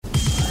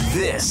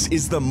This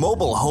is the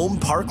Mobile Home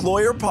Park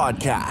Lawyer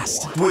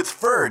Podcast with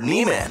Ferd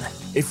Neiman.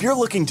 If you're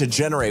looking to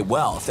generate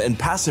wealth and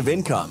passive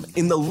income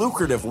in the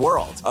lucrative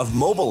world of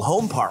mobile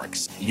home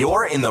parks,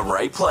 you're in the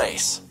right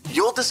place.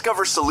 You'll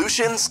discover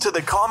solutions to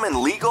the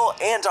common legal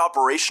and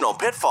operational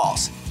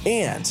pitfalls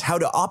and how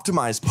to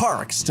optimize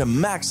parks to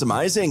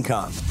maximize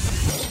income.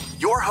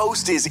 Your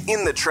host is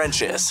in the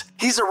trenches.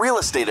 He's a real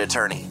estate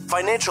attorney,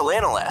 financial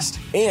analyst,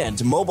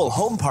 and mobile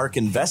home park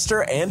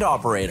investor and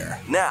operator.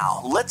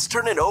 Now, let's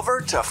turn it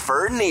over to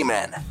Ferd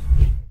Neiman.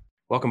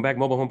 Welcome back,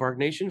 Mobile Home Park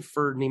Nation.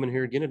 Ferd Neiman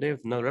here again today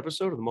with another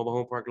episode of the Mobile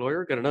Home Park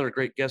Lawyer. Got another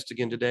great guest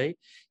again today.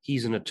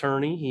 He's an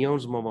attorney. He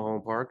owns a mobile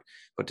home park.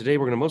 But today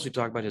we're going to mostly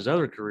talk about his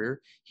other career.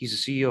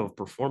 He's the CEO of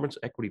Performance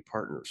Equity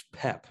Partners,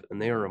 PEP,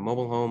 and they are a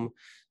mobile home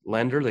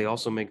lender. They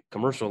also make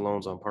commercial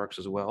loans on parks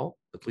as well.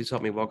 But please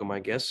help me welcome my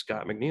guest,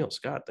 Scott Macneil.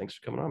 Scott, thanks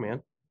for coming on,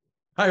 man.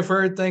 Hi,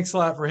 Ferd. Thanks a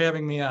lot for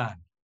having me on.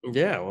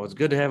 Yeah, well, it's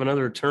good to have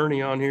another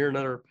attorney on here,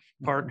 another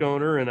park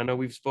owner. And I know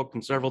we've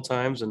spoken several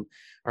times, and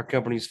our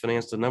company's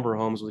financed a number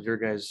of homes with your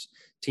guys'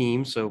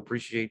 team. So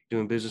appreciate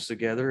doing business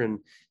together, and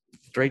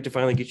great to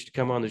finally get you to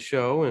come on the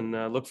show, and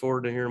look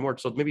forward to hearing more.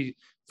 So maybe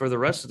for the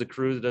rest of the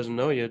crew that doesn't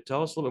know you,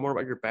 tell us a little bit more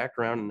about your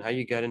background and how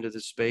you got into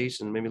this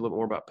space, and maybe a little bit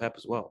more about PEP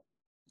as well.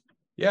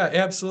 Yeah,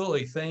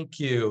 absolutely. Thank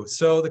you.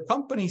 So the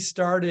company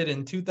started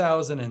in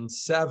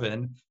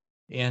 2007.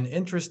 And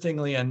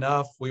interestingly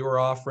enough, we were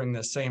offering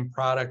the same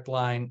product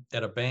line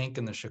at a bank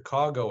in the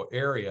Chicago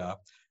area.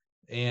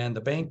 And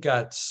the bank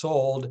got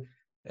sold,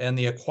 and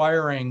the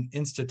acquiring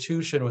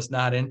institution was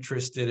not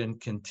interested in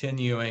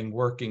continuing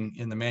working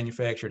in the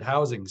manufactured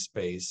housing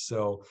space.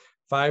 So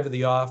 5 of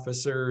the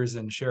officers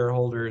and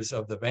shareholders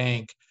of the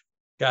bank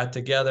got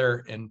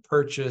together and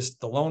purchased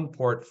the loan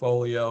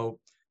portfolio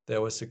that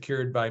was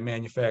secured by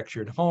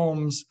manufactured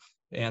homes,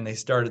 and they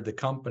started the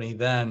company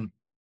then.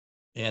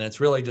 And it's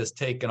really just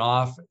taken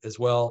off, as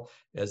well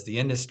as the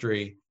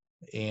industry.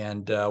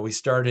 And we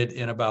started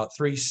in about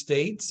 3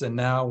 states, and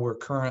now we're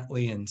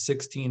currently in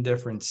 16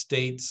 different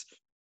states,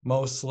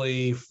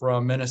 mostly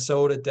from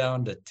Minnesota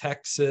down to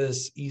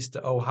Texas, east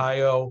to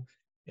Ohio,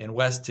 and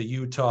west to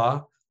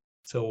Utah.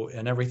 So,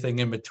 and everything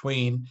in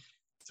between.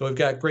 So we've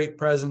got great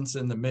presence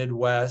in the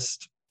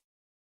Midwest.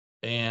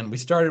 And we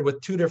started with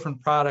 2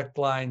 different product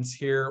lines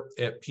here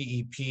at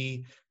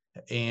PEP.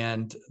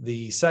 And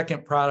the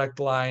second product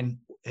line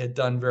had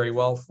done very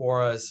well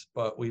for us,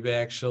 but we've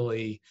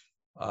actually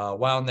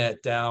wound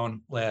that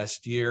down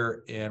last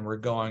year, and we're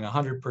going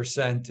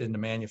 100% into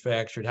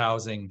manufactured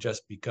housing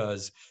just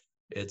because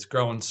it's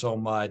grown so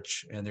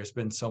much and there's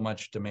been so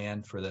much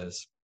demand for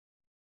this.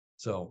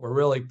 So we're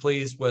really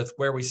pleased with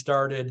where we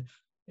started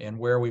and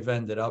where we've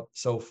ended up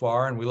so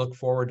far, and we look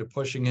forward to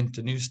pushing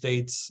into new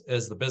states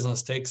as the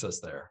business takes us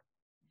there.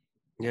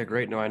 Yeah,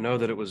 great. No, I know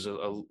that it was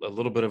a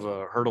little bit of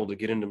a hurdle to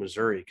get into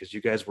Missouri, because you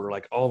guys were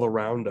like all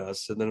around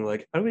us, and then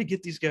like, how do we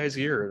get these guys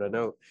here? And I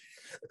know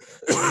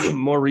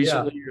more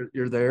recently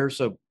you're there.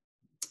 So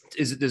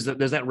does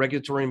that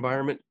regulatory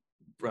environment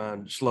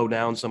slow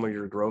down some of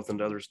your growth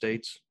into other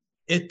states?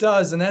 It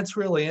does, and that's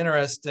really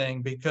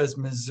interesting, because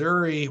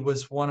Missouri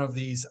was one of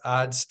these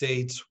odd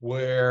states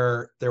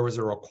where there was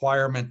a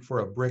requirement for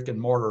a brick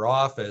and mortar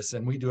office,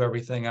 and we do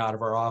everything out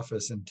of our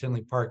office in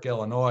Tinley Park,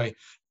 Illinois,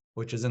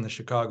 which is in the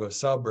Chicago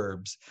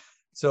suburbs.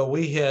 So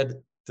we had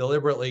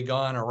deliberately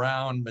gone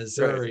around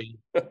Missouri,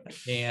 right.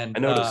 And I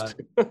noticed.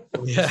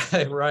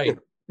 Yeah, right.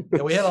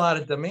 And we had a lot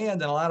of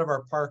demand, and a lot of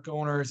our park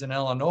owners in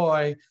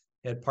Illinois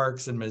had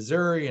parks in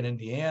Missouri and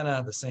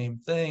Indiana, the same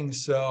thing.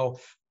 So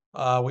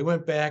we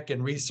went back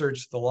and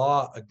researched the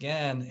law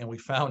again, and we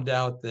found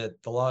out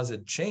that the laws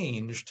had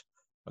changed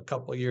a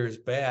couple of years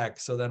back.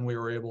 So then we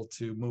were able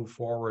to move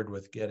forward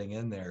with getting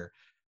in there.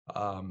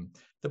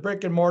 The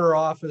brick and mortar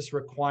office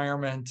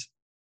requirement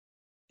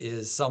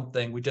is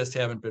something we just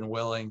haven't been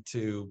willing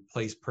to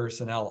place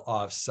personnel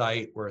off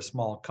site. We're a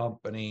small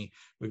company.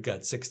 We've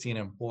got 16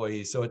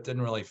 employees, so it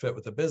didn't really fit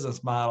with the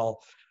business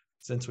model,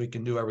 since we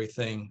can do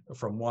everything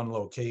from one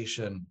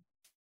location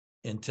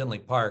in Tinley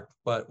Park.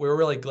 But we're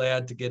really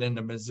glad to get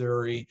into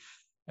Missouri,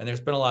 and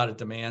there's been a lot of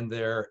demand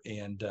there,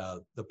 and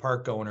the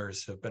park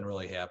owners have been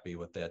really happy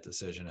with that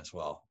decision as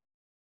well.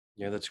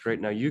 Yeah, that's great.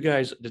 Now, you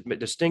guys,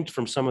 distinct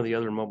from some of the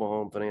other mobile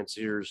home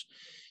financiers,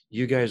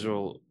 you guys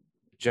will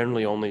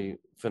generally only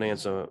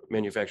finance a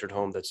manufactured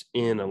home that's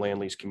in a land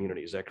lease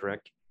community. Is that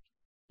correct?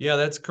 Yeah,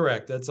 that's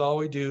correct. That's all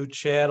we do.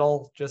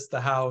 Chattel, just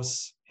the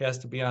house, has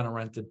to be on a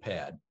rented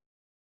pad.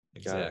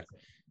 Exactly.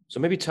 So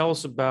maybe tell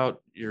us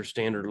about your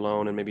standard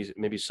loan, and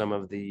maybe some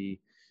of the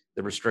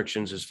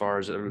restrictions, as far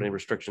as any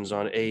restrictions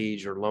on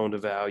age or loan to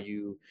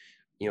value,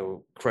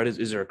 credit.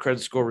 Is there a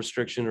credit score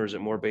restriction, or is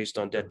it more based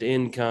on debt to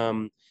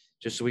income?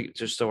 Just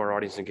so our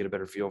audience can get a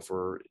better feel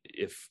for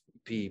if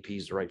PEP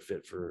is the right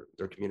fit for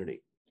their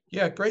community.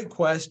 Yeah, great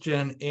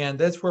question. And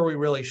that's where we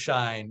really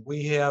shine.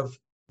 We have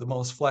the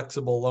most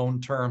flexible loan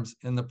terms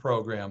in the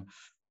program.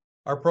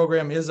 Our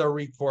program is a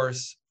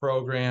recourse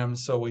program,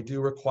 so we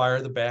do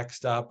require the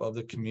backstop of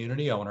the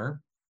community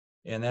owner.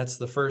 And that's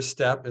the first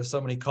step. If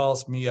somebody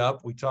calls me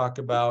up, we talk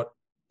about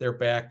their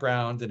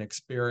background and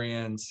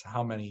experience,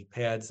 how many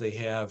pads they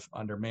have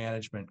under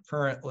management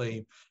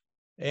currently.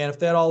 And if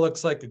that all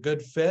looks like a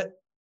good fit,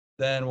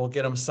 then we'll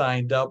get them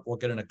signed up. We'll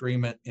get an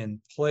agreement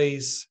in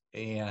place,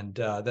 and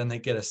then they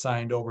get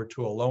assigned over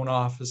to a loan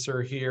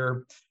officer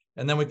here.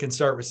 And then we can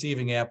start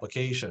receiving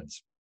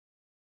applications.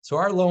 So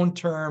our loan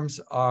terms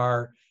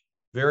are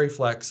very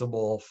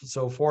flexible.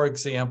 So for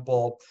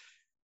example,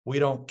 we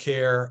don't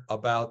care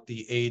about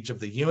the age of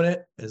the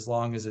unit as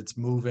long as it's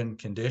move-in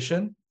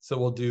condition. So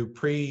we'll do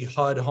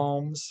pre-HUD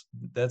homes.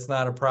 That's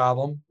not a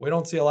problem. We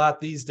don't see a lot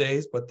these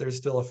days, but there's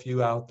still a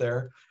few out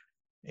there.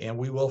 And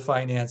we will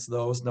finance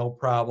those, no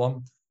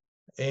problem.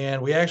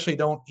 And we actually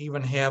don't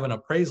even have an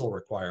appraisal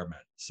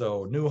requirement.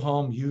 So new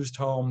home, used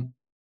home,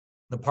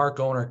 the park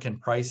owner can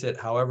price it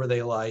however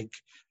they like.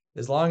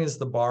 As long as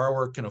the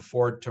borrower can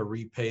afford to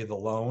repay the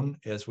loan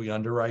as we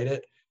underwrite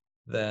it,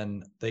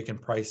 then they can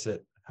price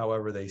it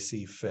however they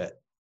see fit.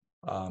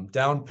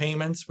 Down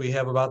payments, we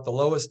have about the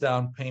lowest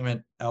down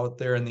payment out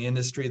there in the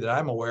industry that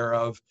I'm aware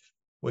of,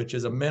 which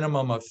is a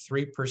minimum of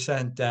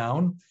 3%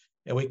 down.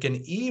 And we can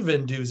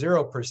even do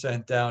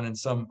 0% down in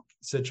some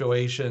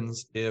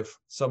situations if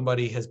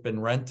somebody has been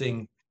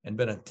renting and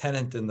been a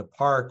tenant in the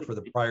park for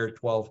the prior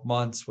 12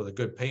 months with a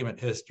good payment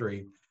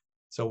history.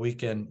 So we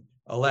can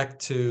elect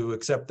to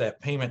accept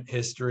that payment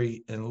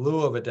history in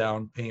lieu of a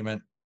down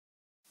payment.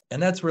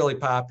 And that's really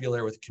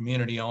popular with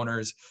community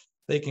owners.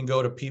 They can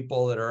go to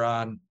people that are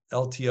on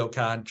LTO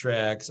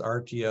contracts,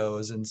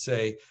 RTOs, and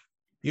say,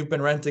 you've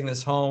been renting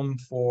this home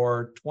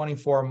for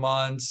 24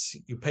 months,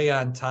 you pay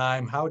on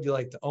time. How would you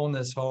like to own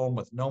this home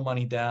with no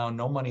money down,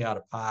 no money out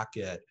of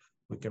pocket?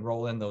 We can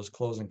roll in those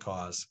closing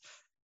costs.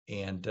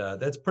 And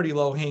that's pretty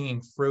low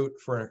hanging fruit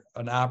for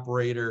an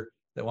operator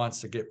that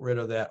wants to get rid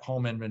of that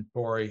home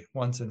inventory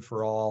once and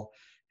for all,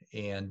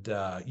 and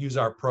use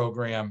our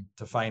program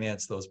to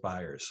finance those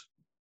buyers.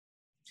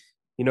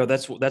 You know,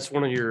 that's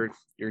one of your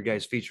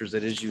guys' features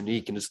that is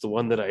unique, and it's the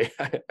one that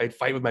I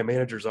fight with my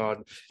managers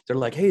on. They're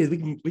like, "Hey,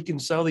 we can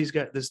sell these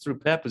guys this through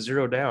PEP with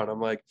 0 down."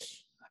 I'm like,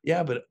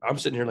 "Yeah, but I'm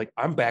sitting here like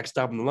I'm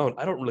backstopping the loan.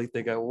 I don't really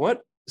think I want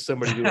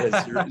somebody who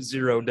has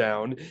zero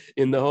down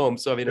in the home."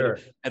 So I mean, Sure.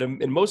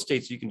 in most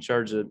states you can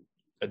charge a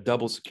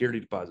double security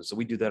deposit. So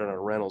we do that on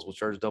our rentals. We'll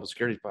charge a double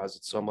security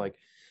deposit. So I'm like,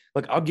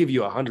 "Look, I'll give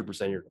you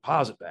 100% of your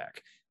deposit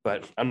back,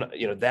 but I'm not,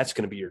 that's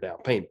going to be your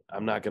down payment.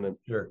 I'm not going to."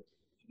 Sure.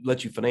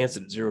 Let you finance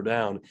it at 0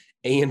 down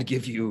and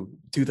give you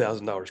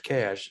 $2,000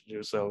 cash.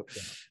 So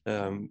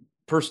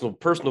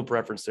personal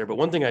preference there. But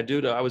one thing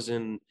I was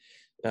in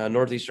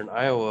northeastern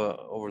Iowa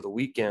over the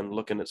weekend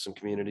looking at some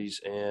communities,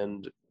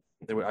 and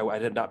I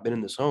had not been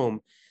in this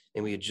home,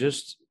 and we had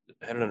just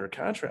had it under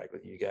contract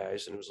with you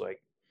guys, and it was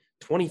like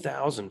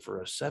 $20,000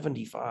 for a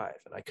 75,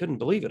 and I couldn't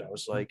believe it. I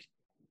was like,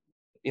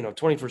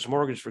 21st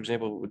Mortgage, for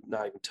example, would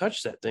not even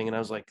touch that thing. And I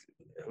was like,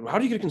 how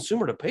do you get a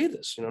consumer to pay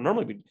this?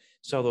 Normally we'd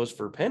sell those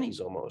for pennies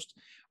almost.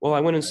 Well,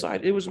 I went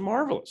inside. It was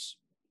marvelous.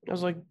 I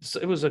was like,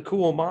 it was a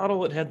cool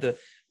model. It had the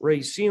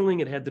raised ceiling.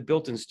 It had the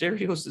built-in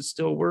stereos that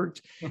still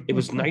worked. It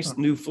was nice,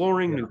 new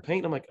flooring, new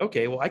paint. I'm like,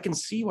 okay, well, I can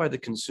see why the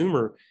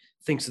consumer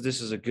thinks that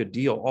this is a good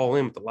deal. All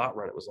in with the lot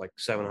rent, it was like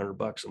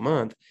 $700 a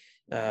month.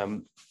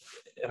 And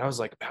I was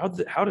like, how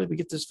did we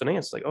get this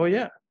financed? Like, oh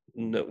yeah,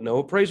 no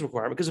appraisal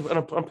requirement, because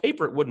on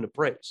paper it wouldn't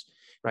appraise,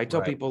 right? I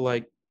tell people,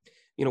 like,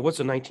 what's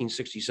a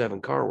 1967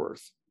 car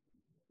worth?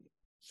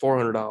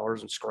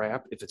 $400 in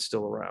scrap if it's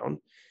still around.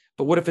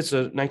 But what if it's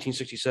a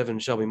 1967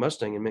 Shelby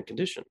Mustang in mint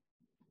condition?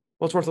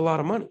 Well, it's worth a lot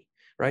of money,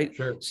 right?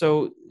 Sure.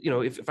 So,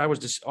 if I was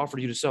to offer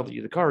you to sell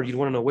you the car, you'd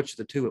want to know which of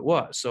the two it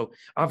was. So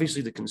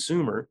obviously the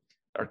consumer,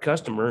 our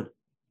customer,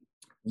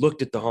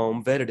 looked at the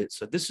home, vetted it,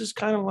 said, this is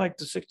kind of like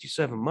the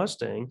 67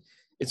 Mustang.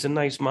 It's a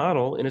nice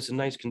model and it's in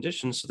nice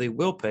condition, so they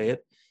will pay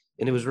it.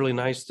 And it was really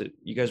nice that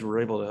you guys were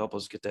able to help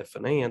us get that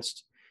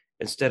financed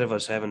instead of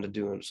us having to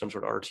do some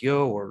sort of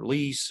RTO or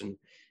lease.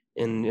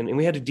 And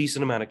we had a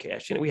decent amount of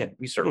cash.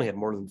 We certainly had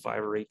more than $5,000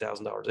 or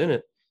 $8,000 in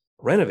it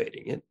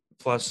renovating it,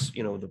 plus,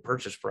 the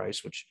purchase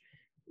price, which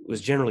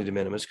was generally de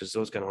minimis, because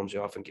those kind of homes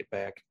you often get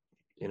back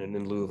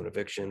in lieu of an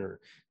eviction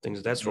or things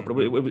of that sort.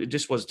 Mm-hmm. But it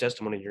just was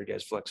testimony to your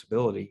guys'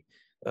 flexibility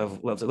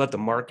of let the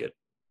market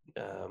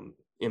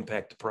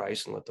impact the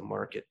price and let the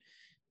market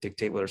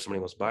dictate whether somebody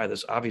wants to buy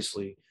this.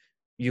 Obviously,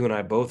 you and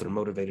I both are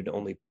motivated to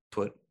only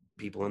put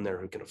people in there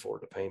who can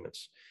afford the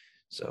payments.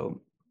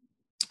 So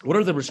what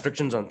are the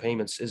restrictions on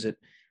payments? I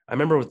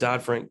remember with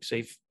Dodd-Frank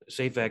Safe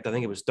Act, I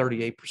think it was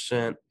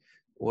 38%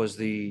 was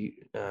the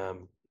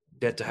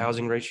debt to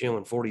housing ratio,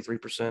 and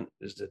 43%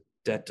 is the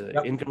debt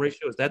to income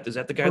ratio. Is that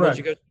the guidelines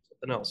you guys?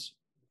 Something else?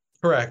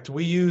 Correct.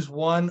 We use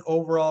one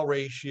overall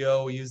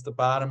ratio. We use the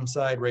bottom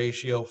side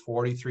ratio,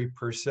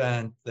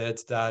 43%.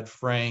 That's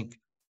Dodd-Frank.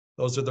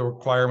 Those are the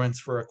requirements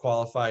for a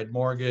qualified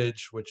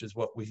mortgage, which is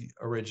what we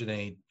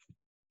originate.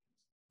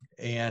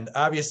 And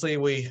obviously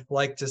we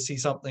like to see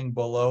something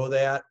below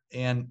that.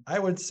 And I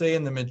would say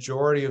in the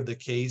majority of the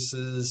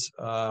cases,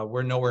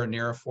 we're nowhere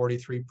near a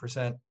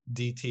 43%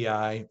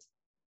 DTI.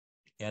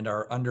 And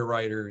our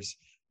underwriters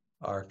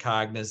are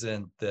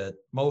cognizant that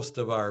most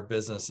of our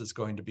business is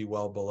going to be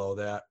well below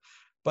that.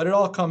 but it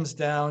all comes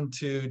down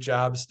to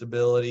job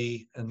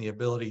stability and the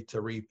ability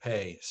to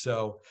repay.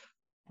 So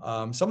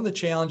some of the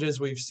challenges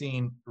we've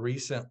seen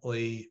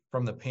recently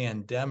from the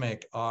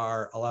pandemic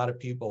are a lot of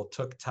people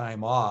took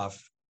time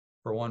off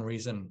for one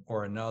reason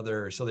or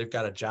another. So they've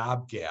got a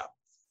job gap.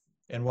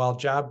 And while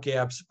job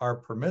gaps are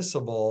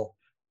permissible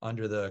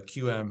under the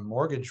QM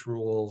mortgage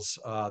rules,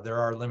 there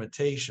are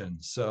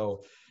limitations.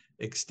 So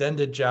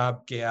extended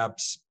job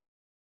gaps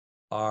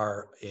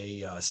are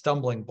a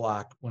stumbling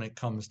block when it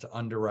comes to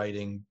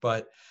underwriting.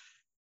 But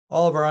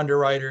all of our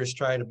underwriters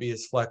try to be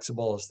as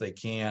flexible as they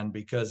can,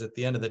 because at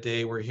the end of the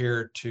day, we're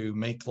here to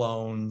make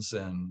loans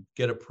and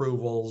get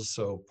approvals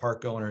so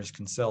park owners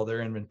can sell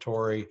their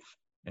inventory,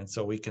 and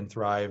so we can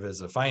thrive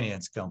as a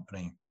finance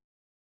company.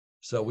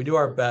 So we do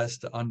our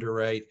best to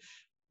underwrite.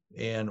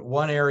 And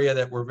one area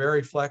that we're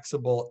very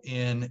flexible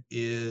in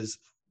is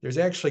there's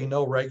actually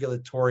no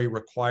regulatory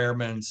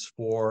requirements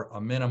for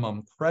a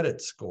minimum credit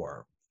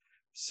score.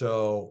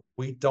 So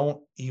we don't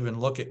even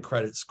look at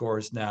credit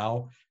scores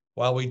now.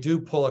 While we do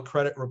pull a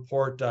credit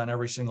report on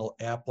every single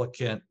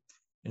applicant,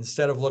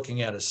 instead of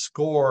looking at a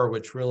score,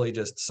 which really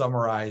just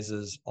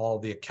summarizes all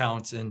the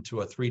accounts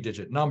into a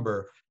 3-digit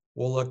number,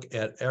 we'll look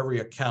at every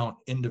account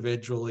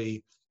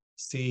individually,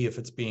 see if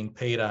it's being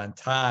paid on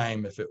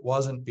time. If it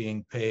wasn't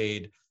being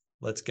paid,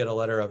 let's get a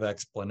letter of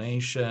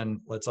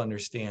explanation. Let's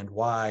understand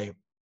why.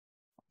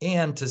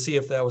 And to see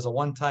if that was a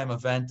one-time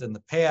event in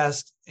the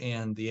past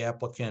and the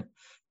applicant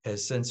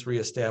has since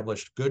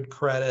reestablished good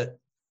credit.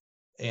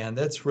 And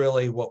that's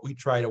really what we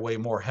try to weigh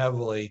more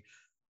heavily.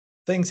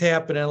 Things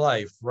happen in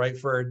life, right,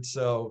 Ferd?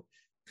 So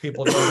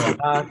people go to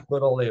the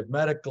hospital, they have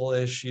medical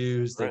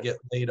issues, they get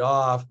laid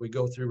off, we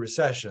go through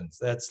recessions.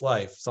 That's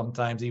life,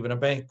 sometimes even a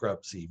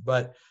bankruptcy.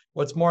 But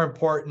what's more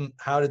important,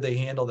 how did they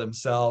handle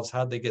themselves?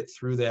 How did they get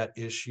through that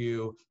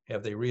issue?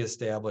 Have they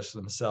reestablished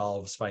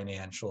themselves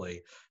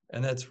financially?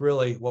 And that's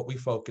really what we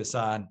focus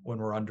on when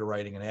we're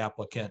underwriting an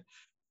applicant.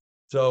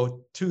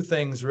 So 2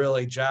 things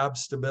really: job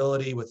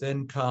stability with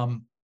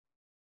income,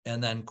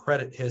 and then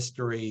credit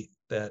history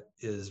that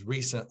is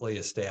recently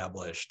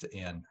established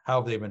and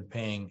how they've been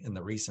paying in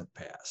the recent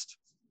past.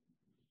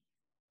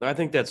 I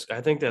think that's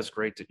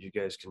great that you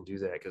guys can do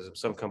that, because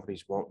some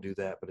companies won't do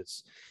that. But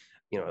it's,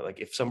 like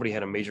if somebody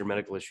had a major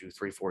medical issue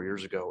 3-4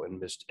 years ago and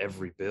missed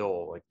every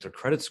bill, like their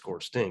credit score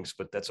stinks,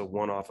 but that's a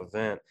one-off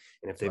event.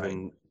 And if they've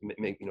been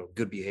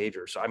good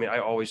behavior. So, I mean, I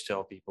always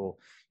tell people,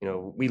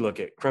 we look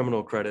at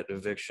criminal credit,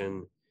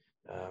 eviction,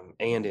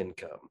 and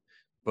income.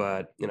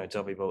 But, I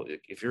tell people,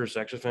 if you're a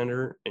sex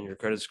offender and your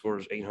credit score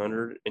is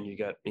 800 and you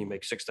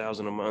make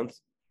 6,000 a month,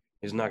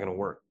 it's not going to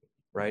work.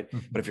 Right.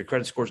 But if your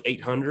credit score is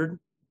 800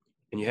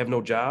 and you have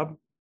no job,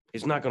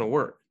 it's not going to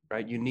work.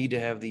 Right. You need to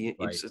have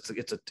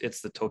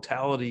it's the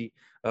totality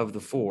of the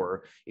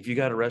 4. If you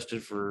got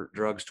arrested for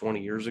drugs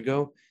 20 years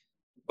ago,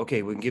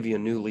 okay, we can give you a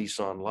new lease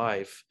on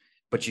life,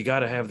 but you got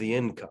to have the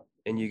income,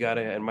 and you got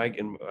to,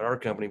 and our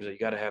company, you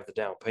got to have the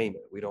down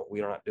payment.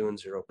 We're not doing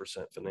 0%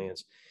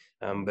 finance.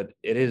 But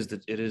it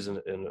is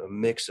a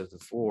mix of the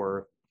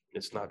 4.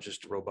 It's not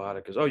just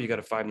robotic, because, you got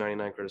a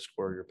 599 credit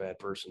score, you're a bad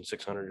person.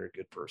 600, you're a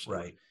good person.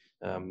 Right.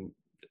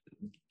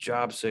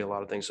 Jobs say a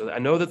lot of things. So I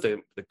know that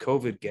the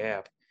COVID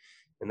gap,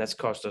 and that's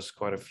cost us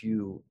quite a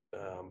few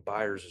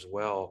buyers as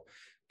well.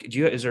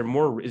 Is there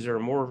a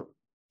more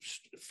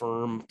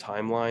firm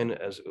timeline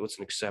as what's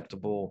an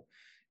acceptable,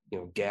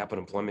 gap in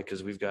employment?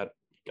 Because we've got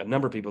a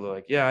number of people that are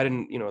like, yeah, I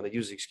didn't, they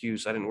use the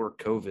excuse, I didn't work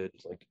COVID.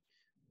 It's like,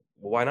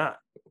 well, why not?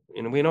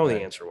 We know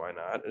the answer. Why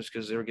not? It's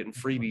because they were getting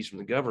freebies from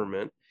the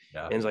government.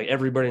 Yeah. And it's like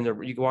everybody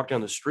you can walk down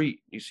the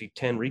street, you see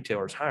 10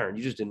 retailers hiring.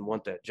 You just didn't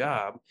want that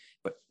job.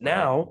 But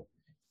now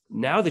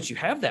that you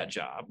have that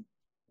job,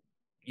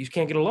 you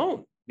can't get a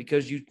loan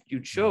because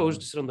you chose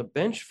to sit on the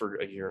bench for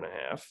a year and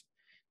a half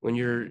when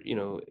you're,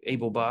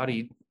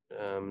 able-bodied.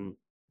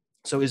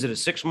 So is it a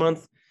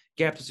 6-month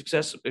gap to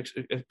success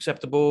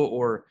acceptable,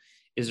 or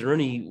is there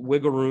any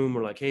wiggle room,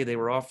 or like, hey, they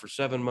were off for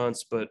 7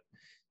 months, but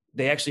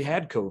they actually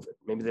had COVID.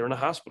 Maybe they were in a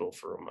hospital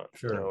for a month.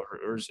 Sure.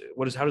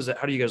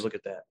 How do you guys look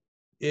at that?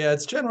 Yeah,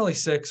 it's generally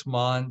 6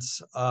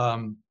 months.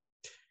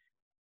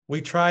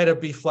 We try to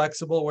be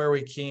flexible where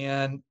we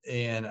can,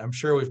 and I'm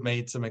sure we've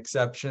made some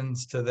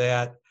exceptions to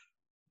that.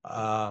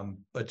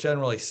 But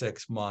generally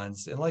 6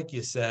 months. And like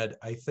you said,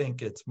 I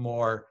think it's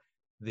more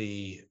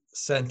the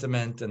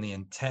sentiment and the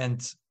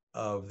intent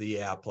of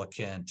the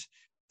applicant.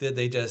 Did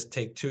they just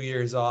take 2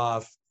 years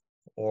off,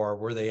 or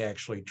were they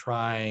actually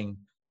trying?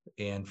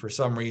 And for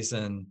some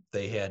reason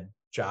they had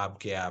job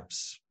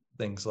gaps,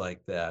 things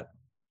like that.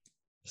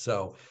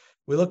 So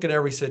we look at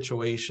every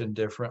situation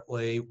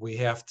differently. We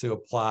have to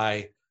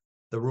apply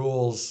the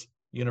rules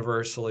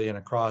universally and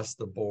across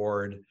the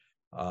board.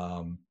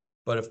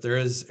 But if there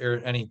is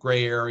any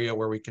gray area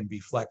where we can be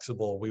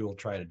flexible, we will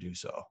try to do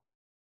so.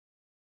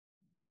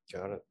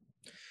 Got it.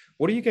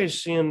 What are you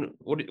guys seeing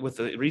with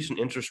the recent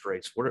interest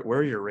rates? Where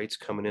are your rates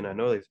coming in? I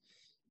know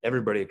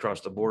everybody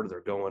across the board,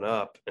 they're going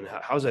up. And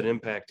how's that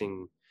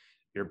impacting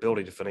your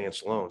ability to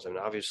finance loans? I mean,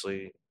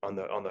 obviously on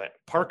the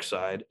park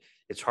side,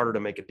 it's harder to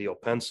make a deal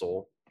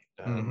pencil.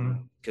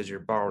 because you're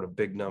borrowing a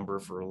big number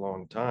for a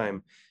long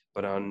time.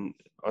 But on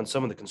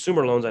some of the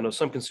consumer loans, I know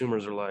some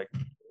consumers are like,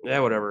 yeah,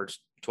 whatever, it's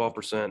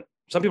 12%.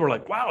 Some people are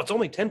like, wow, it's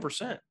only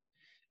 10%.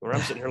 Where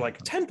I'm sitting here like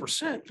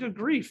 10%, good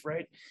grief,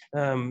 right?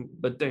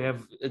 But they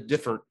have a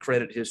different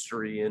credit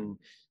history and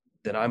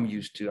that I'm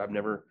used to. I've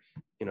never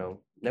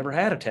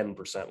had a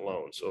 10%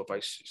 loan. So if I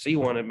see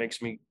one, it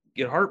makes me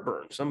get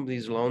heartburn. Some of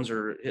these loans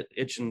are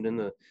itching in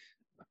the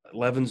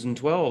 11s and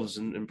 12s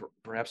and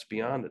perhaps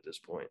beyond at this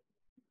point.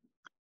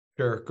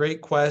 Sure. Great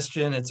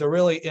question. It's a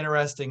really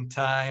interesting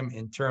time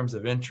in terms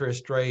of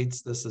interest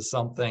rates. This is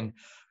something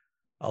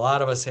a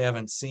lot of us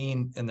haven't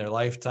seen in their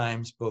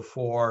lifetimes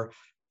before.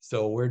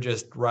 So we're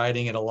just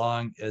riding it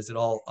along as it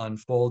all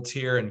unfolds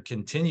here and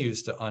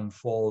continues to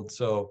unfold.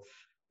 So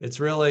it's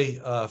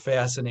really a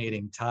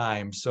fascinating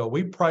time. So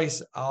we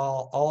price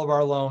all of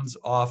our loans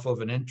off of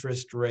an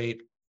interest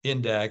rate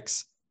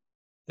index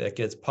that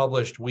gets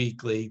published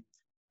weekly.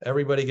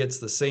 Everybody gets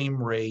the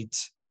same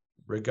rate,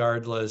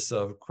 regardless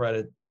of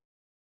credit,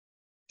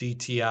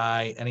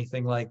 DTI,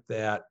 anything like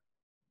that.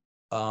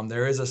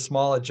 There is a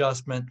small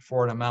adjustment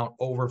for an amount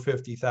over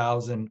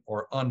 50,000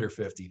 or under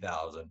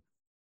 50,000.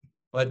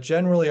 But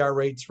generally our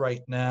rates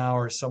right now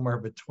are somewhere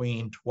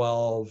between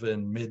 12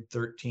 and mid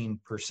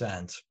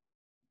 13%.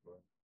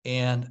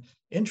 And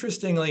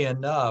interestingly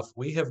enough,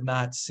 we have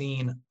not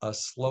seen a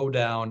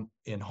slowdown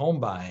in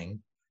home buying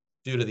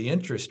due to the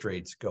interest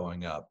rates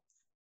going up.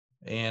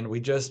 And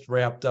we just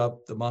wrapped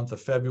up the month of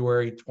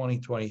February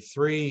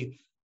 2023,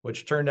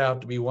 which turned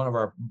out to be one of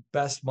our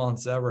best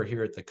months ever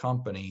here at the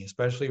company,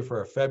 especially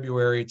for a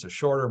February. It's a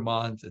shorter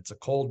month. It's a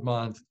cold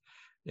month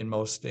in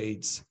most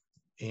states.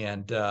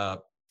 And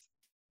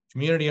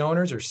community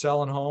owners are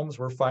selling homes.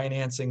 We're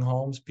financing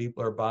homes.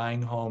 People are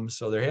buying homes.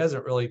 So there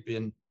hasn't really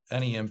been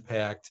any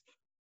impact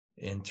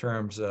in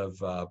terms of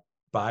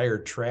buyer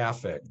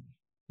traffic.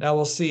 Now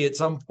we'll see at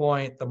some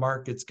point the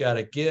market's got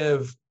to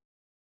give,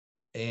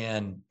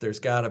 and there's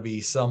got to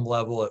be some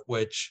level at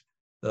which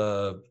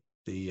the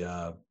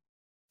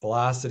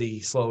velocity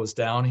slows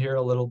down here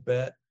a little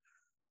bit,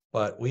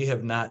 but we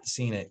have not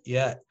seen it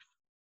yet.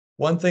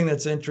 One thing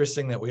that's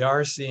interesting that we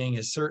are seeing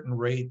is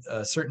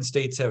certain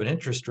states have an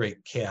interest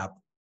rate cap.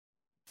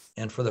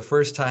 And for the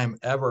first time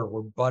ever,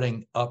 we're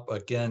butting up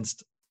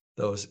against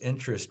those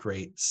interest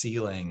rate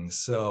ceilings.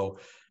 So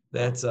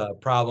that's a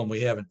problem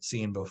we haven't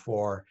seen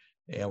before.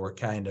 And we're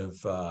kind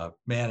of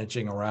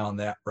managing around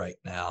that right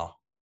now.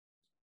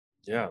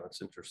 Yeah,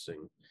 that's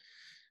interesting.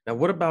 Now,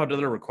 what about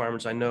other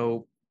requirements? I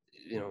know,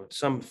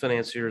 some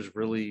financiers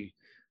really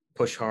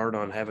push hard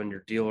on having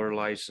your dealer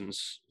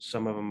license,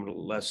 some of them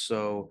less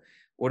so.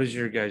 What is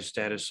your guys'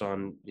 status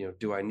on,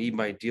 do I need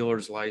my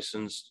dealer's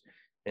license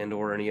and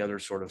or any other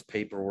sort of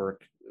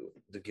paperwork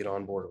to get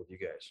on board with you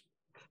guys?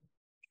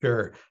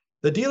 Sure.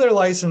 The dealer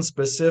license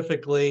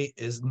specifically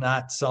is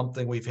not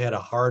something we've had a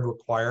hard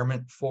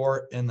requirement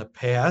for in the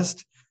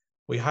past.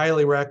 We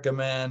highly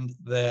recommend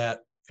that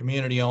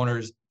community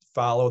owners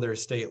follow their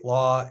state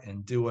law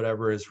and do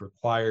whatever is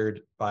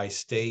required by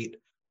state.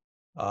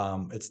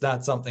 It's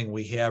not something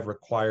we have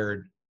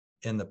required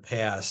in the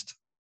past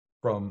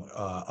from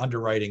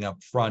underwriting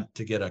up front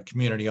to get a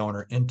community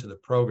owner into the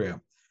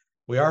program.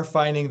 We are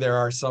finding there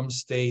are some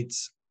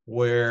states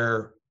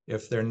where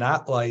if they're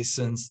not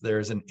licensed,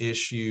 there's an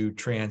issue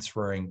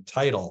transferring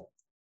title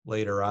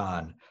later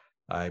on.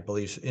 I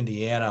believe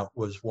Indiana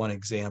was one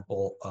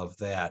example of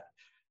that.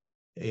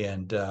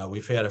 And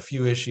we've had a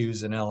few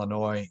issues in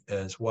Illinois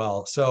as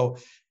well. So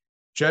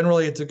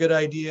generally, it's a good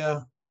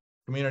idea.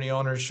 Community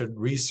owners should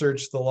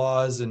research the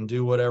laws and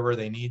do whatever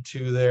they need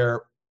to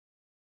there.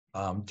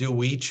 Do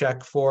we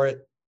check for it?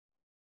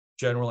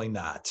 Generally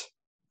not.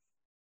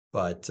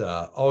 But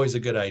always a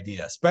good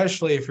idea,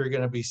 especially if you're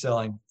going to be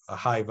selling a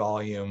high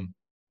volume,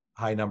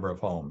 high number of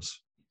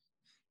homes.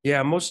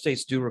 Yeah, most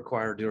states do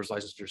require a dealer's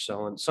license if you're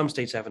selling. Some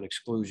states have an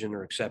exclusion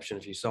or exception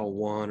if you sell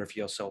one or if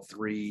you sell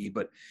three,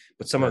 but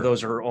some of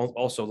those are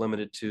also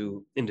limited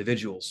to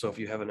individuals. So if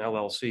you have an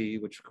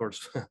LLC, which of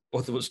course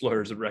both of us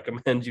lawyers would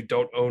recommend, you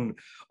don't own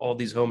all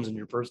these homes in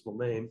your personal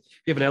name.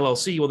 If you have an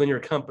LLC, well then you're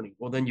a company.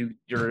 Well then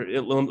you're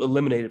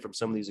eliminated from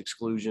some of these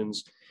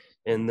exclusions,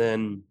 and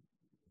then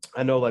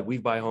I know like we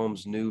buy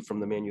homes new from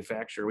the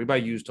manufacturer. We buy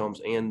used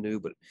homes and new,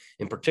 but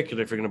in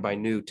particular, if you're going to buy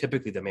new,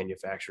 typically the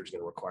manufacturer is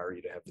going to require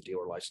you to have the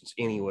dealer license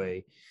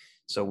anyway.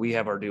 So we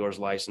have our dealer's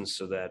license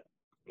so that,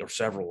 or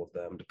several of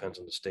them, depends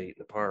on the state and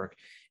the park.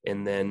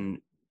 And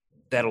then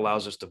that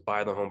allows us to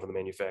buy the home from the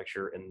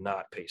manufacturer and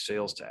not pay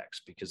sales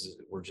tax because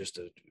we're just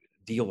a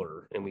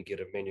dealer and we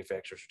get a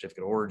manufacturer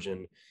certificate of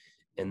origin.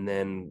 And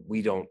then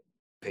we don't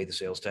pay the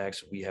sales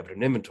tax. We have it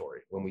in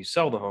inventory. When we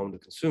sell the home to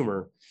the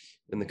consumer,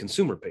 then the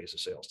consumer pays the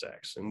sales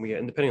tax. And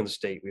depending on the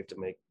state, we have to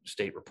make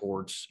state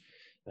reports.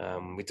 We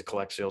have to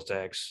collect sales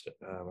tax.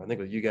 I think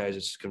with you guys,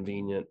 it's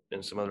convenient,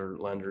 and some other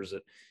lenders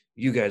that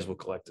you guys will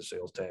collect the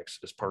sales tax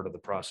as part of the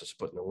process of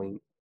putting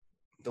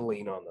the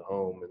lien on the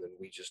home. And then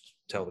we just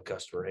tell the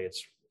customer, hey,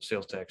 it's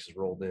sales tax is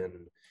rolled in,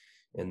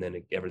 and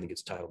then everything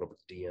gets titled up with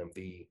the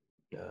DMV.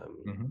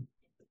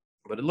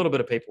 But a little bit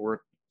of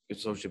paperwork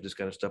associated with this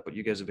kind of stuff, but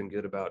you guys have been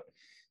good about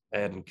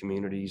adding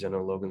communities. I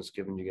know Logan's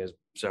given you guys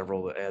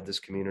several to add this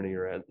community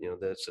or add,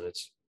 this, and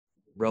it's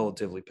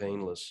relatively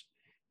painless.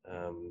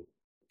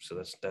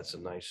 So that's a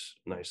nice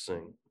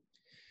thing.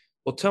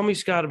 Well, tell me,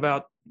 Scott,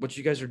 about what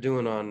you guys are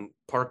doing on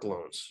park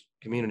loans,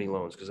 community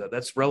loans, because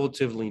that's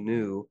relatively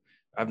new.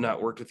 I've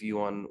not worked with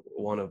you on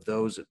one of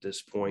those at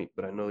this point,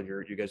 but I know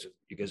you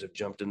guys have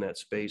jumped in that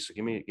space. So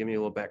give me a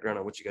little background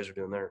on what you guys are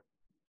doing there.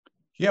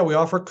 Yeah, we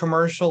offer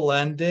commercial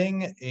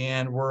lending,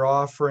 and we're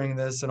offering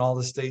this in all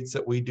the states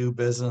that we do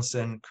business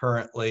in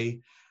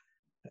currently.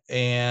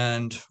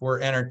 And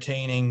we're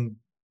entertaining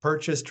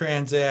purchase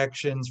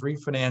transactions,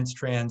 refinance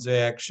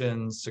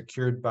transactions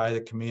secured by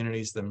the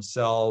communities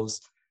themselves,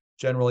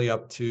 generally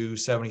up to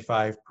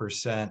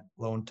 75%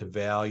 loan to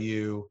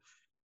value.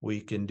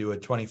 We can do a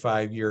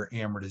 25-year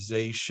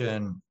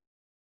amortization.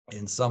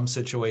 In some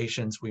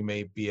situations, we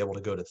may be able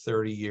to go to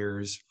 30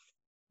 years.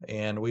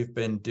 And we've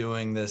been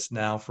doing this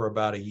now for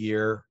about a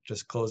year.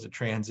 Just closed a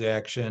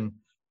transaction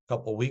a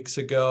couple weeks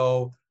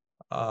ago.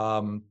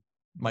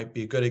 Might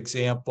be a good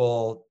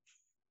example.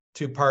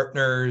 Two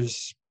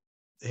partners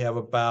have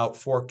about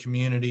 4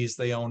 communities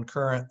they own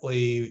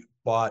currently,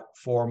 bought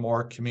 4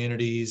 more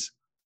communities,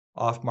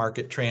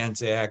 off-market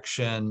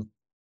transaction.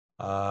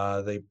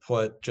 They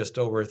put just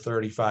over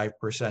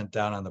 35%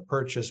 down on the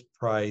purchase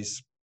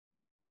price.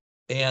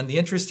 And the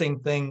interesting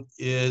thing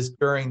is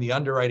during the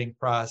underwriting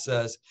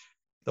process,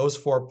 those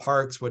 4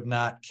 parks would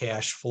not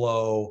cash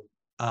flow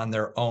on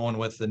their own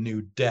with the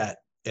new debt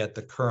at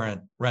the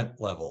current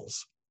rent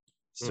levels.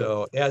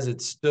 So as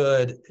it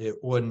stood, it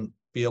wouldn't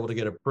be able to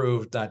get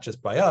approved, not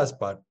just by us,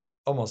 but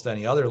almost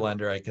any other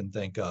lender I can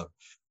think of.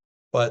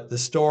 But the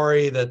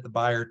story that the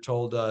buyer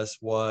told us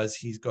was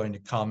he's going to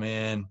come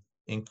in,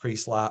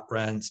 increase lot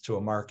rents to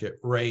a market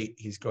rate.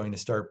 He's going to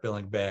start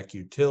billing back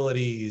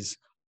utilities.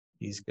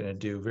 He's going to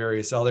do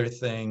various other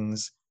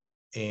things.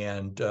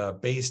 And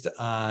based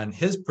on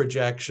his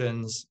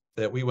projections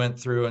that we went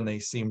through, and they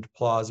seemed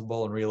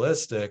plausible and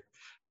realistic,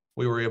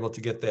 we were able to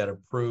get that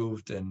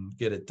approved and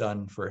get it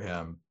done for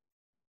him.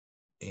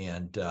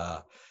 And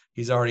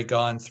he's already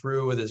gone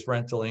through with his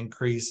rental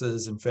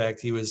increases. In fact,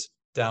 he was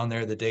down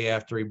there the day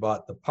after he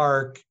bought the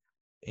park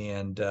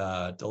and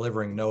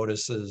delivering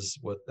notices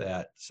with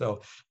that.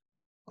 So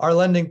our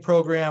lending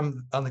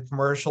program on the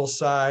commercial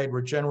side,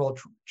 we're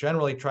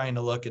generally trying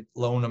to look at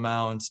loan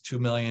amounts $2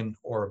 million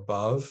or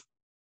above.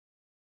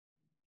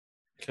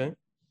 Okay.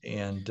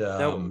 And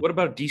now, what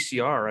about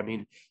DCR? I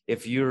mean,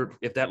 if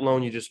that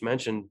loan you just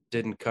mentioned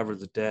didn't cover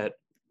the debt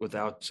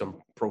without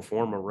some pro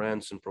forma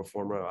rents and pro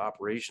forma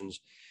operations,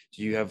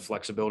 do you have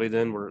flexibility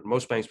then? Where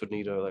most banks would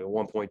need a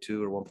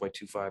 1.2 or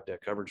 1.25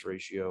 debt coverage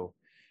ratio.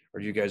 Are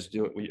you guys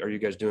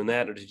doing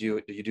that, or did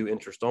you do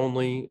interest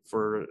only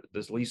for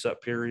this lease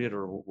up period,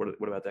 or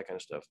what about that kind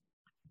of stuff?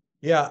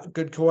 Yeah,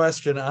 good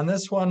question. On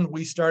this one,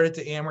 we started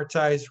to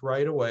amortize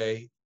right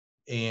away.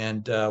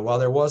 And while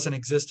there was an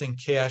existing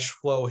cash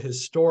flow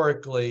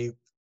historically,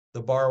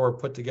 the borrower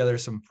put together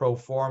some pro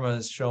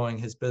formas showing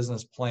his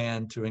business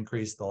plan to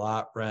increase the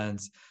lot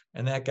rents.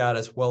 And that got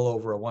us well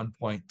over a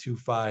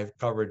 1.25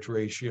 coverage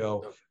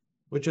ratio,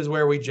 which is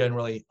where we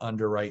generally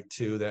underwrite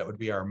to. That would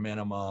be our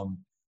minimum.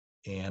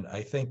 And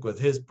I think with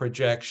his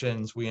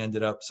projections, we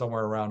ended up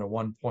somewhere around a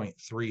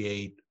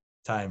 1.38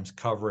 times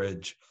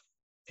coverage.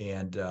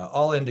 And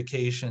all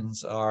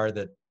indications are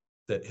that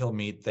he'll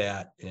meet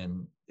that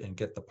and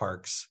get the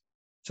parks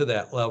to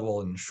that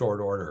level in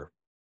short order.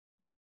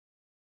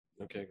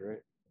 Okay, great.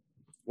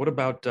 What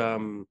about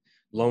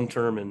loan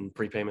term and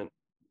prepayment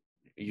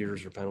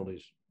years or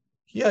penalties?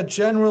 Yeah,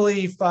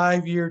 generally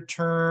 5-year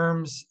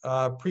terms.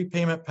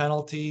 Prepayment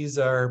penalties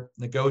are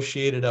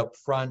negotiated up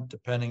front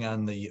depending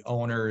on the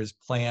owner's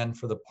plan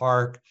for the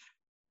park.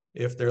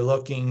 If they're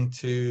looking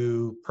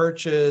to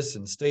purchase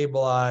and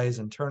stabilize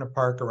and turn a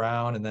park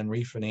around and then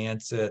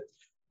refinance it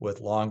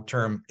with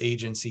long-term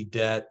agency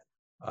debt,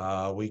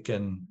 we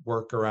can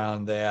work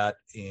around that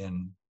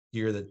and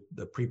gear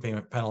the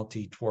prepayment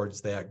penalty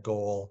towards that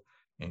goal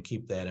and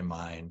keep that in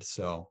mind.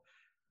 So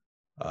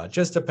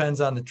just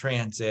depends on the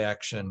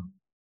transaction.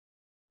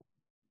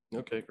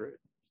 Okay, great.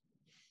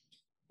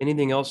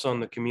 Anything else on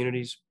the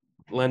communities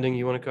lending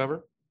you want to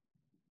cover?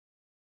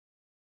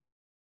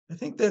 I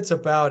think that's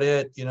about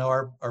it.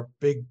 Our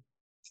big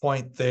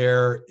point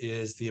there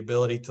is the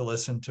ability to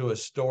listen to a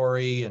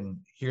story and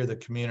hear the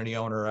community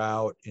owner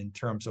out in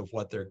terms of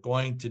what they're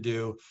going to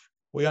do.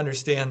 We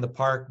understand the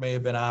park may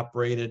have been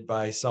operated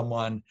by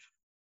someone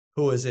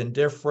who is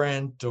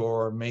indifferent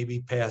or maybe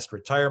past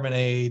retirement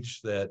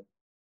age that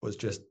was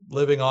just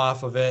living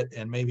off of it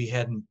and maybe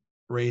hadn't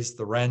raised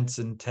the rents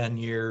in 10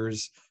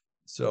 years.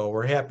 So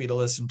we're happy to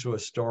listen to a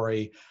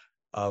story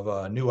of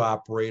a new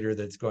operator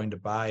that's going to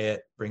buy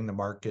it, bring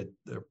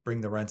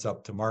the rents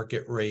up to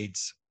market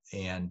rates,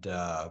 and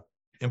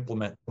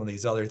implement one of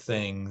these other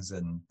things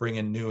and bring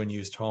in new and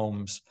used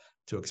homes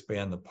to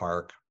expand the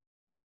park.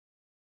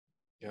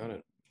 Got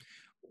it.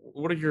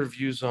 What are your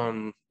views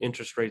on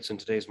interest rates in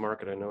today's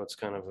market? I know it's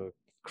kind of a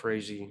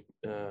crazy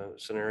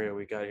scenario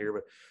we got here.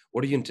 But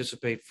what do you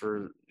anticipate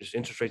for just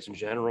interest rates in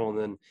general? And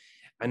then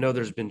I know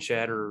there's been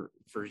chatter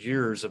for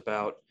years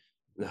about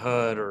the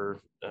HUD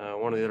or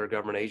one of the other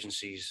government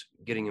agencies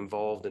getting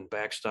involved in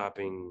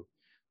backstopping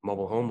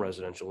mobile home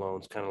residential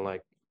loans, kind of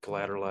like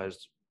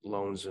collateralized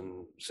loans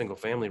in single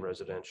family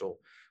residential,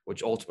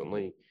 which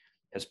ultimately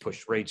has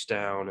pushed rates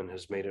down and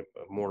has made it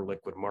a more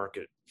liquid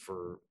market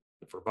for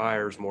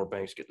buyers. More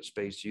banks get the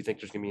space. Do you think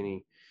there's going to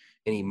be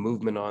any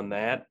movement on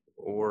that,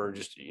 or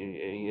just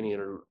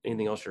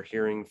anything else you're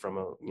hearing from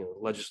a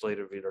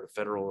legislative, either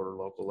federal or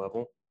local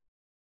level?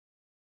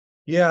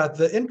 Yeah,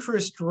 the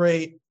interest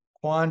rate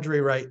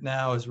quandary right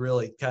now is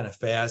really kind of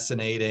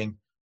fascinating.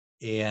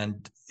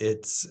 And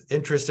it's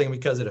interesting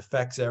because it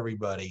affects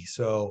everybody.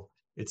 So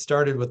it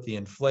started with the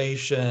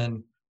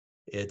inflation.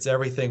 It's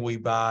everything we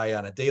buy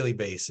on a daily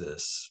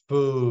basis: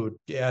 food,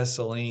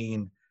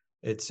 gasoline,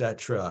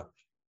 etc.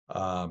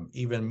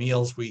 Even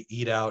meals we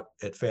eat out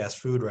at fast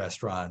food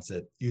restaurants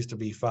that used to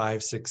be $5,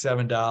 $6,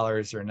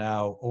 $7 are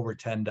now over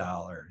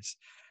 $10.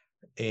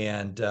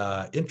 And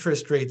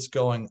interest rates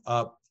going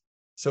up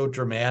so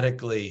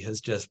dramatically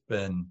has just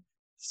been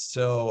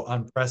so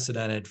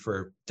unprecedented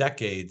for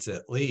decades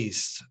at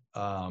least.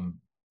 And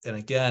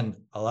again,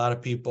 a lot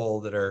of people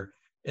that are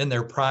in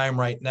their prime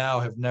right now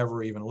have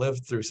never even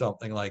lived through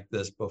something like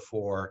this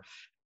before.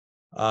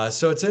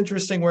 So it's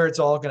interesting where it's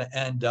all going to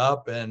end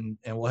up, and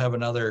we'll have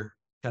another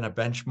kind of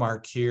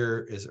benchmark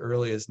here as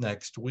early as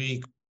next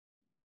week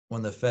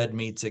when the Fed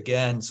meets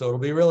again. So it'll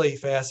be really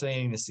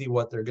fascinating to see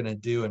what they're going to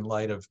do in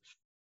light of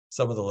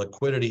some of the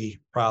liquidity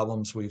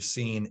problems we've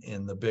seen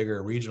in the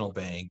bigger regional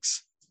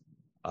banks.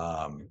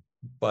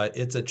 But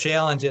it's a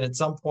challenge, and at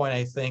some point,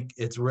 I think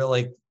it's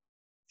really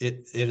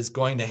it is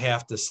going to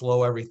have to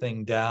slow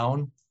everything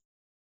down,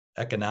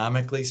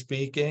 economically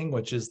speaking,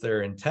 which is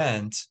their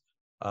intent.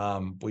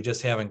 We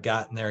just haven't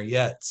gotten there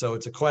yet. So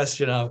it's a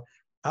question of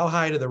how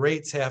high do the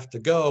rates have to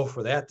go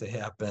for that to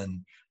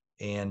happen,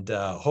 and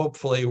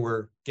hopefully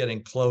we're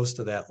getting close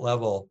to that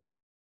level.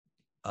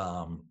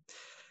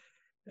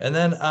 And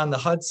then on the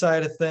HUD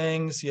side of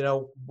things,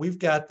 we've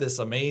got this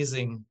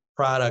amazing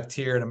product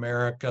here in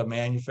America,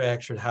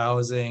 manufactured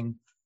housing.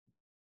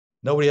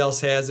 Nobody else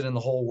has it in the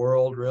whole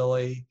world,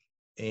 really.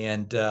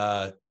 And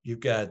you've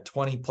got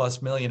 20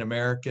 plus million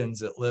Americans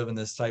that live in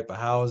this type of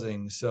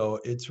housing. So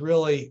it's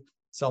really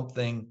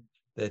something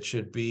that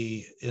should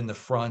be in the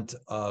front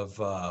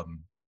of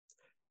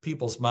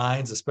people's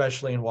minds,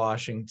 especially in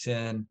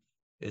Washington.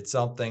 It's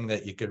something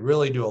that you could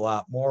really do a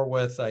lot more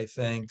with, I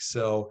think.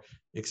 So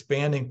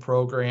expanding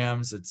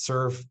programs that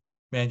serve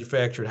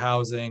manufactured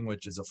housing,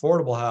 which is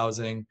affordable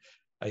housing,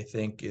 I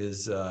think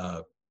is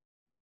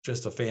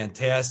just a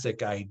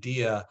fantastic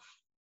idea.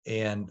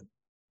 And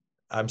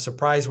I'm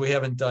surprised we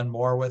haven't done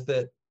more with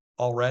it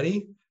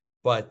already,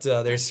 but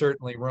there's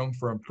certainly room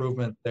for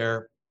improvement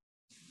there.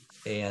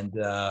 And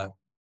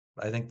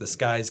I think the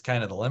sky's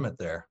kind of the limit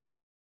there.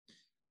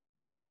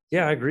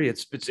 Yeah, I agree.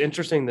 It's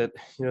interesting that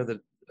that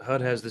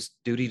HUD has this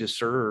duty to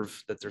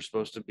serve, that they're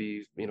supposed to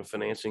be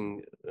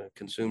financing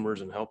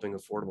consumers and helping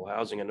affordable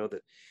housing. I know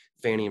that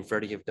Fannie and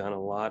Freddie have done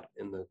a lot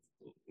in the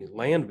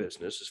land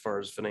business as far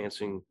as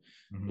financing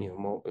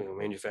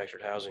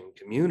manufactured housing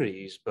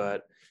communities,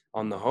 but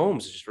on the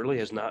homes, it just really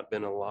has not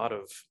been a lot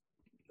of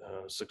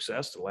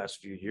success the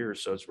last few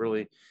years. So it's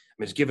really,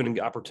 it's given an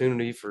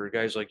opportunity for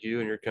guys like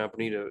you and your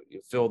company to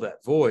fill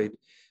that void,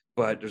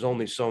 but there's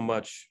only so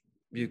much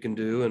you can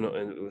do,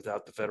 and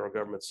without the federal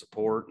government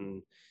support.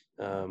 And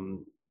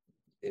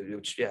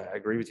which, yeah, I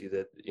agree with you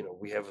that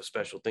we have a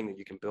special thing that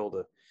you can build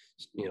a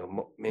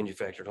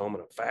manufactured home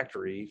in a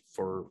factory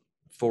for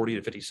 40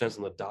 to 50 cents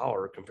on the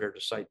dollar compared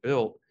to site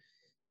built.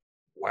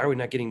 Why are we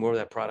not getting more of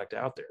that product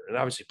out there? And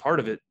obviously part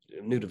of it,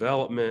 new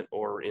development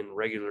or in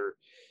regular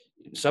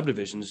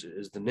subdivisions,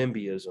 is the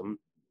NIMBYism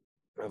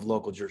of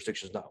local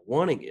jurisdictions not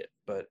wanting it.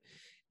 But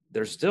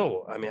there's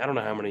still, I don't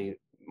know how many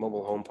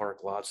mobile home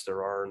park lots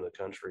there are in the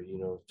country.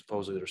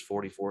 Supposedly there's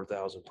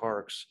 44,000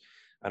 parks.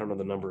 I don't know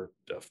the number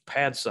of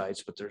pad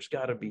sites, but there's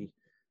got to be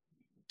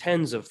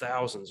tens of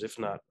thousands, if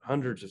not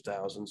hundreds of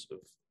thousands, of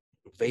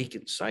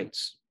vacant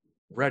sites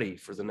ready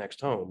for the next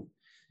home.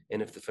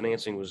 And if the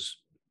financing was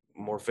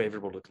more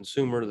favorable to the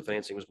consumer, the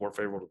financing was more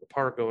favorable to the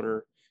park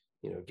owner,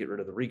 get rid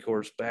of the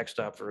recourse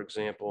backstop, for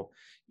example,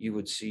 you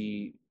would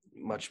see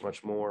much,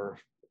 much more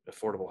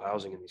affordable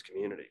housing in these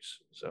communities.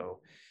 So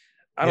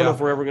I don't know if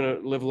we're ever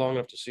going to live long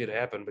enough to see it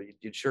happen, but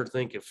you'd sure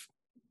think if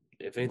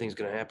anything's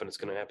going to happen, it's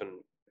going to happen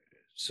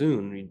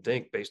soon. You'd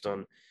think, based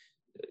on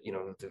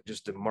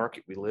just the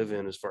market we live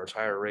in as far as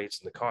higher rates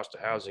and the cost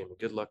of housing.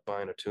 Good luck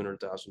buying a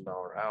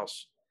 $200,000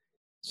 house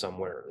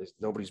somewhere.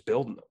 Nobody's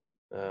building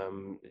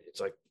them.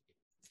 It's like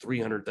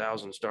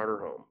 300,000 starter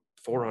home,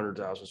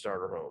 400,000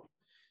 starter home,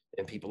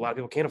 and a lot of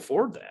people can't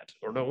afford that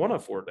or don't want to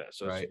afford that.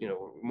 So right. It's,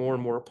 more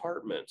and more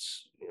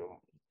apartments,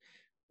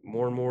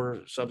 more and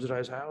more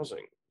subsidized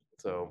housing.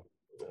 So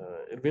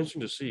it'd be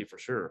interesting to see for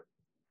sure.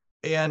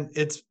 And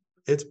it's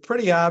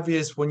pretty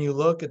obvious when you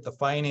look at the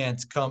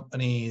finance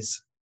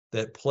companies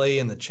that play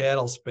in the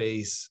chattel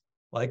space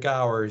like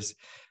ours.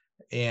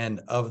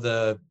 And of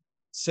the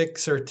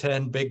 6 or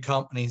 10 big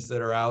companies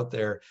that are out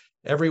there,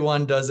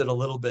 everyone does it a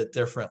little bit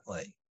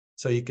differently.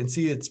 So you can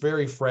see it's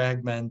very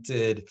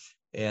fragmented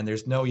and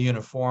there's no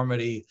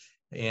uniformity.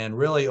 And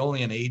really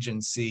only an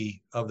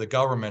agency of the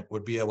government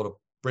would be able to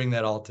bring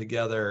that all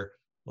together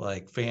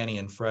like Fannie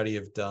and Freddie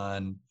have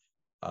done.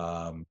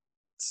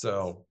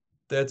 So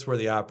that's where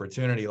the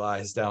opportunity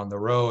lies down the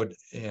road.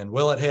 And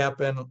will it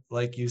happen?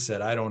 Like you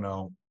said, I don't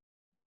know.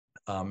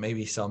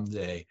 Maybe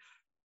someday,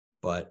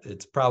 but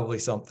it's probably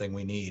something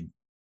we need.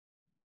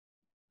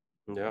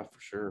 Yeah, for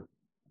sure.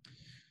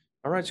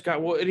 All right,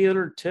 Scott. Well, any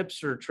other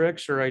tips or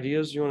tricks or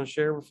ideas you want to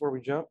share before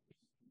we jump?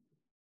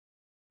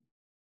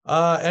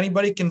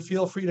 Anybody can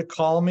feel free to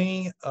call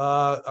me.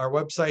 Our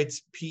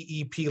website's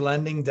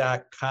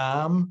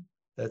peplending.com.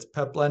 That's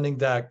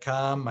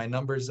peplending.com. My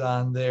number's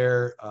on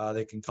there.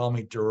 They can call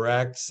me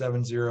direct,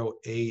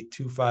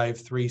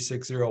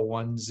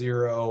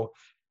 708-253-6010,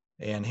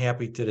 and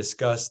happy to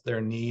discuss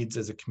their needs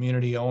as a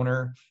community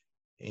owner.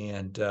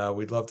 And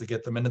we'd love to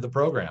get them into the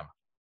program.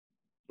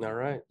 All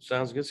right.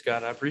 Sounds good,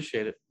 Scott. I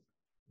appreciate it.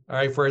 All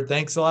right, Ferd,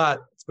 thanks a lot.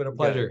 It's been a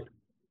pleasure.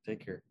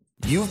 Take care.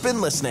 You've been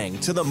listening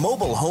to the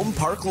Mobile Home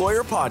Park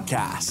Lawyer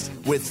Podcast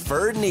with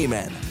Ferd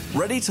Neiman.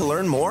 Ready to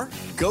learn more?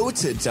 Go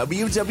to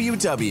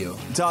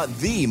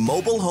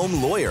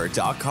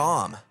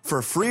www.themobilehomelawyer.com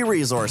for free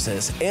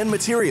resources and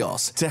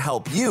materials to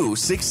help you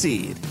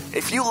succeed.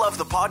 If you love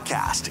the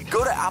podcast,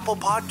 go to Apple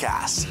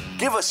Podcasts,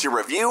 give us your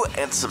review,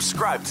 and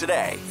subscribe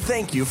today.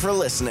 Thank you for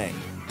listening.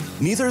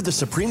 Neither the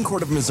Supreme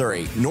Court of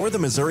Missouri nor the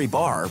Missouri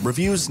Bar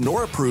reviews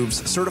nor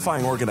approves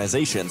certifying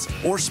organizations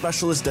or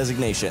specialist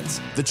designations.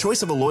 The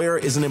choice of a lawyer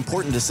is an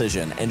important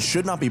decision and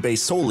should not be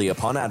based solely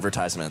upon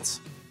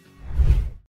advertisements.